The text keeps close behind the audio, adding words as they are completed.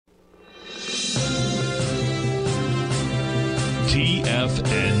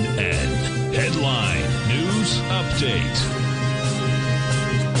TFNN. Headline News Update.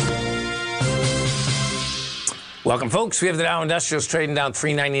 Welcome, folks. We have the Dow Industrials trading down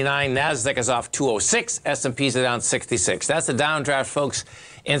 399. NASDAQ is off 206. S&Ps are down 66. That's the downdraft, folks.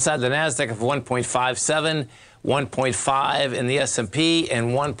 Inside the NASDAQ of 1.57, 1.5 in the S&P, and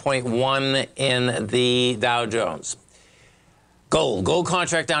 1.1 in the Dow Jones. Gold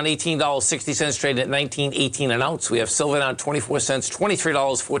contract down $18.60, trading at $19.18 an ounce. We have silver down 24 cents,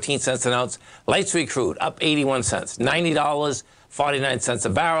 $23.14 an ounce. Light sweet crude up 81 cents, $90.49 a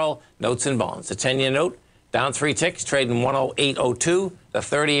barrel. Notes and bonds. The 10-year note down 3 ticks, trading 108.02. The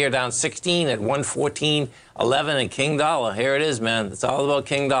 30-year down 16 at 114.11. And King Dollar, here it is, man. It's all about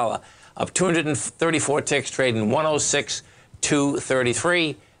King Dollar. Up 234 ticks, trading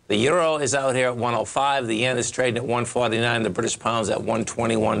 106.233. The euro is out here at 105. The yen is trading at 149. The British pound's at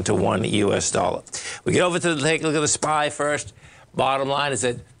 121 to 1 U.S. dollar. We get over to take a look at the SPY first. Bottom line is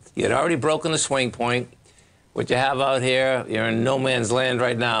that you had already broken the swing point. What you have out here, you're in no man's land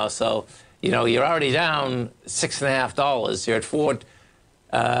right now. So, you know, you're already down $6.50. You're at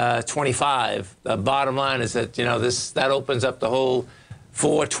 $4.25. The bottom line is that, you know, that opens up the whole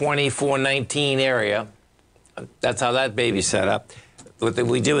 420, 419 area. That's how that baby's set up. What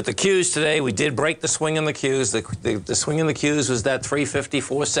we did with the Qs today, we did break the swing in the Qs. The swing in the Qs was that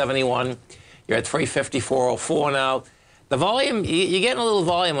 354.71. You're at 354.04 now. The volume, you're getting a little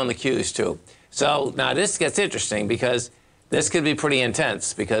volume on the Qs too. So now this gets interesting because this could be pretty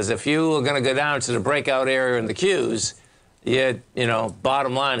intense, because if you are going to go down to the breakout area in the Qs, you know,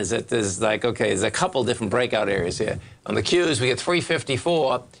 bottom line is that there's like, okay, there's a couple different breakout areas here. On the Qs, we get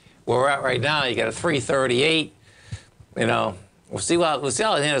 354. Where we're at right now, you got a 338. You know, we'll see how it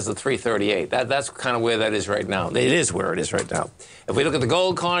handles the 338. That's kind of where that is right now. It is where it is right now. If we look at the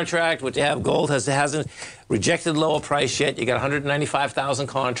gold contract, what you have, gold hasn't rejected lower price yet. You got 195,000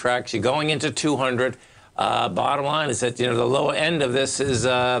 contracts. You're going into 200. Bottom line is that, you know, the lower end of this is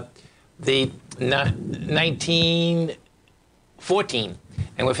the 1914,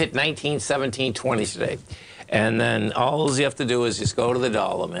 and we've hit 1917.20 today. And then all you have to do is just go to the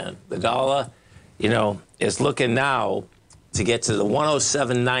dollar, man. The dollar, you know, is looking now to get to the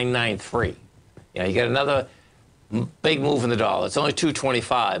 107.993. You know, you get another big move in the dollar. It's only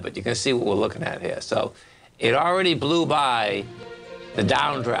 225, but you can see what we're looking at here. So it already blew by the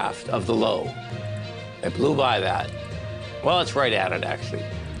downdraft of the low. It blew by that. Well, it's right at it, actually.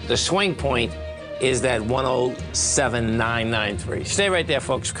 The swing point is that 107.993. Stay right there,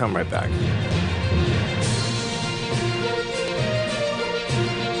 folks. Come right back.